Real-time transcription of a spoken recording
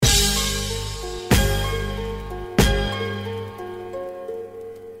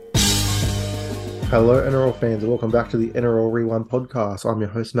Hello, NRL fans, and welcome back to the NRL Rewind podcast. I'm your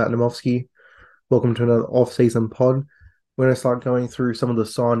host, Matt Namofsky. Welcome to another off-season pod. We're going to start going through some of the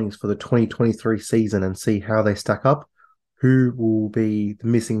signings for the 2023 season and see how they stack up, who will be the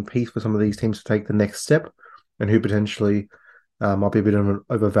missing piece for some of these teams to take the next step, and who potentially might be a bit of an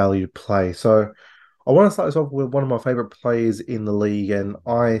overvalued play. So I want to start this off with one of my favorite players in the league, and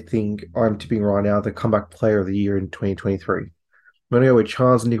I think I'm tipping right now the comeback player of the year in 2023. I'm going to go with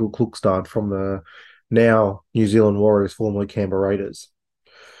Charnze Nicoll Klokstad from the now New Zealand Warriors, formerly Canberra Raiders.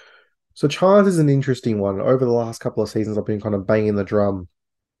 So Charnze is an interesting one. Over the last couple of seasons, I've been kind of banging the drum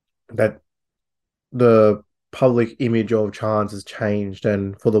that the public image of Charnze has changed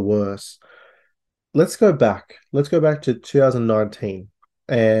and for the worse. Let's go back. Let's go back to 2019.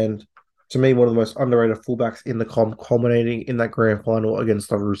 And to me, one of the most underrated fullbacks in the culminating in that grand final against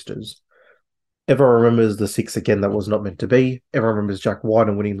the Roosters. Everyone remembers the six again that was not meant to be. Everyone remembers Jack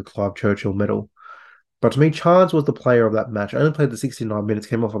White winning the Clive Churchill medal. But to me, Charnze was the player of that match. I only played the 69 minutes,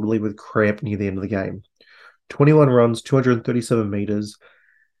 came off, I believe, with cramp near the end of the game. 21 runs, 237 meters,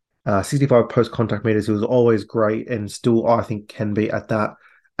 65 post contact meters. He was always great and still, I think, can be at that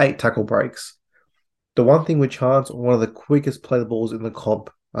 8 tackle breaks. The one thing with Charnze, one of the quickest play the balls in the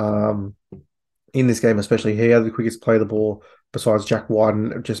comp in this game, especially, he had the quickest play the ball besides Jack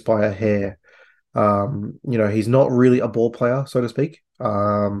White just by a hair. He's not really a ball player, so to speak.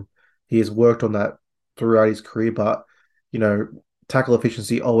 He has worked on that throughout his career, but tackle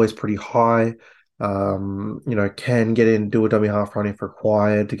efficiency always pretty high. Can get in, do a dummy half run if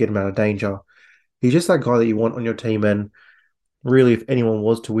required to get him out of danger. He's just that guy that you want on your team. And really, if anyone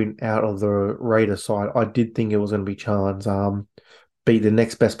was to win out of the Raiders side, I did think it was going to be Charnze. Beat the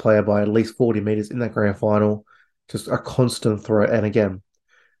next best player by at least 40 meters in that grand final. Just a constant threat. And again,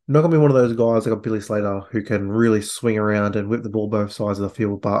 not going to be one of those guys like a Billy Slater who can really swing around and whip the ball both sides of the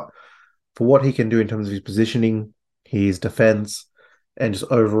field. But for what he can do in terms of his positioning, his defense, and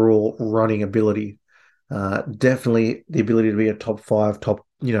just overall running ability, definitely the ability to be a top five, top,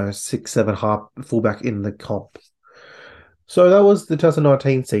 6, 7 half fullback in the comp. So that was the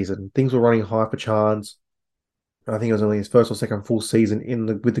 2019 season. Things were running high for Charnze. I think it was only his first or second full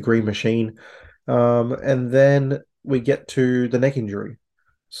season with the Green Machine. And then we get to the neck injury.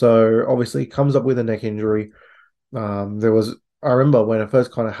 So obviously, he comes up with a neck injury. I remember when it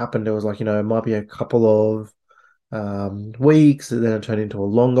first kind of happened, it was like, it might be a couple of weeks, and then it turned into a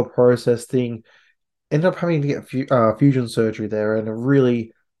longer process thing. Ended up having to get fusion surgery there, and it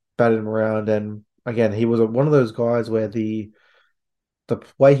really batted him around. And again, he was one of those guys where the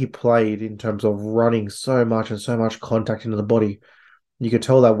way he played in terms of running so much and so much contact into the body, you could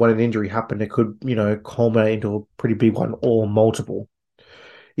tell that when an injury happened, it could, culminate into a pretty big one or multiple.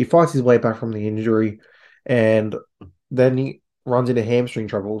 He fights his way back from the injury, and then he runs into hamstring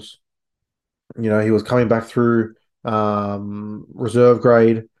troubles. He was coming back through reserve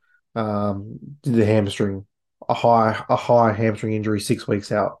grade, did the hamstring, a high hamstring injury 6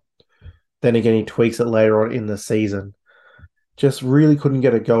 weeks out. Then again, he tweaks it later on in the season. Just really couldn't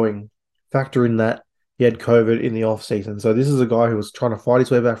get it going. Factor in that he had COVID in the off season, so this is a guy who was trying to fight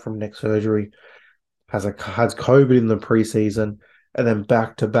his way back from neck surgery, has COVID in the preseason, and then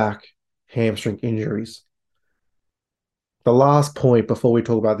back to back hamstring injuries. The last point before we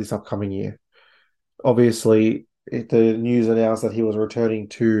talk about this upcoming year, obviously, the news announced that he was returning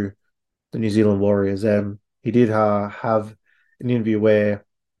to the New Zealand Warriors, and he did have an interview where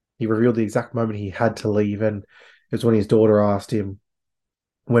he revealed the exact moment he had to leave, and it was when his daughter asked him,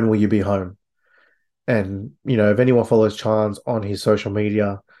 "When will you be home?" And if anyone follows Charnze on his social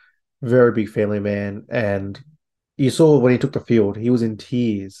media, very big family man, and you saw when he took the field, he was in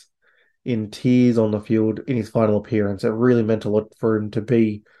tears on the field in his final appearance. It really meant a lot for him to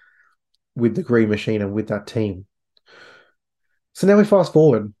be with the Green Machine and with that team. So now we fast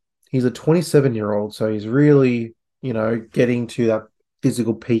forward. He's a 27-year-old, so he's really, getting to that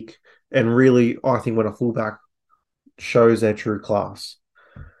physical peak. And really, I think when a fullback shows their true class.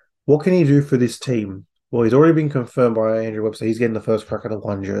 What can he do for this team? Well, he's already been confirmed by Andrew Webster. He's getting the first crack at a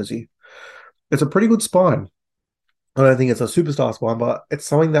one jersey. It's a pretty good spine. I don't think it's a superstar spine, but it's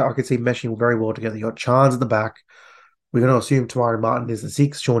something that I could see meshing very well together. You got Charnze at the back. We're going to assume Tamari Martin is the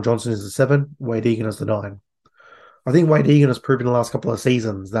 6, Shaun Johnson is the 7, Wade Egan is the 9. I think Wade Egan has proven in the last couple of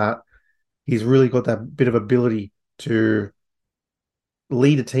seasons that he's really got that bit of ability to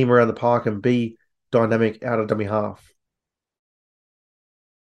lead a team around the park and be dynamic out of dummy half.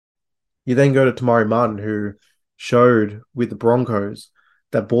 You then go to Tamari Martin, who showed with the Broncos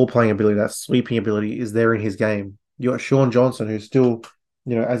that ball playing ability, that sweeping ability is there in his game. You got Shaun Johnson, who's still,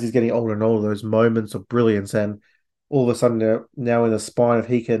 as he's getting older and older, those moments of brilliance, and all of a sudden now in the spine, if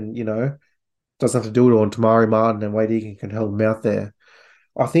he can, doesn't have to do it all, and Tamari Martin and Wade Egan can help him out there.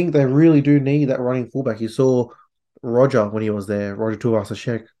 I think they really do need that running fullback. You saw Roger when he was there, Roger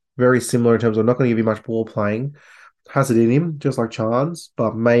Tuivasa-Sheck, very similar in terms of not going to give you much ball playing. Has it in him, just like Charnze,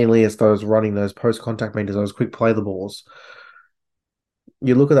 but mainly it's those running, those post-contact meters, those quick play the balls.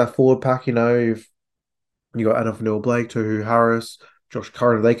 You look at that forward pack, if you got Adam Fanua-Blake, Tohu Harris, Josh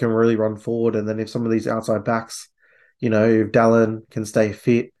Curran, they can really run forward. And then if some of these outside backs, if Dallin can stay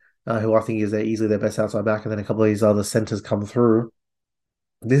fit, who I think is easily their best outside back, and then a couple of these other centers come through,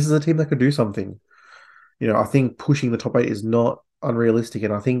 this is a team that could do something. I think pushing the top eight is not unrealistic.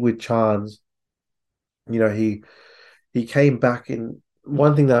 And I think with Charnze, he came back in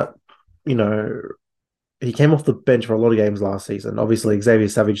one thing that, you know, he came off the bench for a lot of games last season. Obviously, Xavier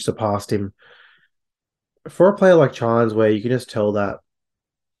Savage surpassed him. For a player like Charnze, where you can just tell that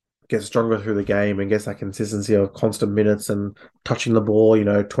gets stronger through the game and gets that consistency of constant minutes and touching the ball,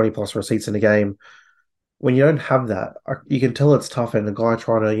 20 plus receipts in a game. When you don't have that, you can tell it's tough. And the guy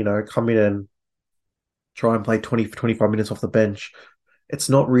trying to, come in and try and play 20 for 25 minutes off the bench, it's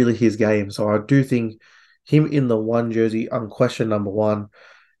not really his game. So I do think him in the one jersey, unquestioned number one,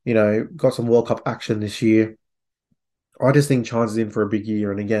 got some World Cup action this year. I just think Charnze is in for a big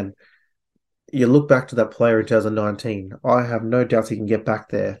year. And again, you look back to that player in 2019, I have no doubts he can get back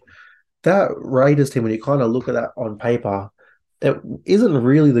there. That Raiders team, when you kind of look at that on paper, it isn't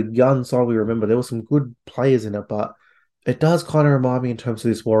really the gun side we remember. There were some good players in it, but it does kind of remind me in terms of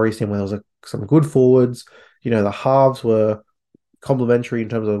this Warriors team where there was some good forwards. The halves were complementary in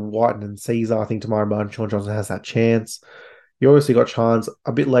terms of Whiten and Caesar. I think tomorrow Martin, Shaun Johnson has that chance. You obviously got Charnze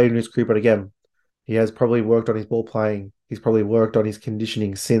a bit later in his career, but again, he has probably worked on his ball playing. He's probably worked on his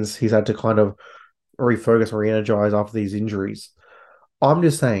conditioning since he's had to kind of refocus and re-energize after these injuries. I'm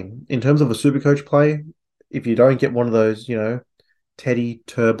just saying, in terms of a super coach play, if you don't get one of those, Teddy,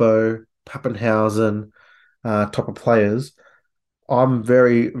 Turbo, Pappenhausen type of players, I'm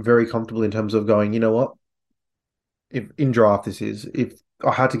very, very comfortable in terms of going, you know what? If in draft if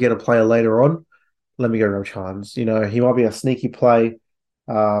I had to get a player later on, let me go Rob Charnze. He might be a sneaky play.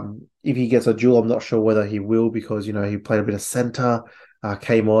 If he gets a duel, I'm not sure whether he will because, he played a bit of center,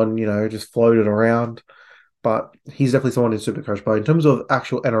 came on, just floated around. But he's definitely someone in Supercoach. But in terms of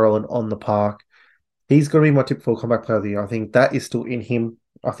actual NRL and on the park, he's going to be my typical comeback player of the year. I think that is still in him.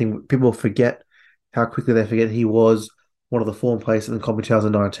 I think people forget how quickly they forget he was one of the form players in the comp in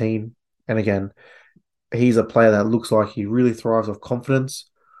 2019. And again, he's a player that looks like he really thrives off confidence,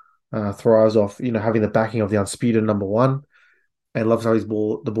 thrives off, having the backing of the undisputed number one, and loves how the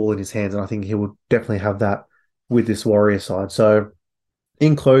ball in his hands. And I think he will definitely have that with this Warrior side. So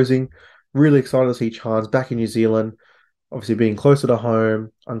in closing, really excited to see Charnze back in New Zealand, obviously being closer to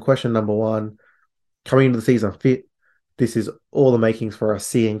home, unquestioned number one, coming into the season fit. This is all the makings for a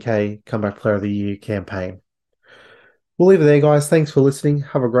C&K Comeback Player of the Year campaign. We'll leave it there, guys. Thanks for listening.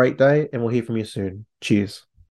 Have a great day, and we'll hear from you soon. Cheers.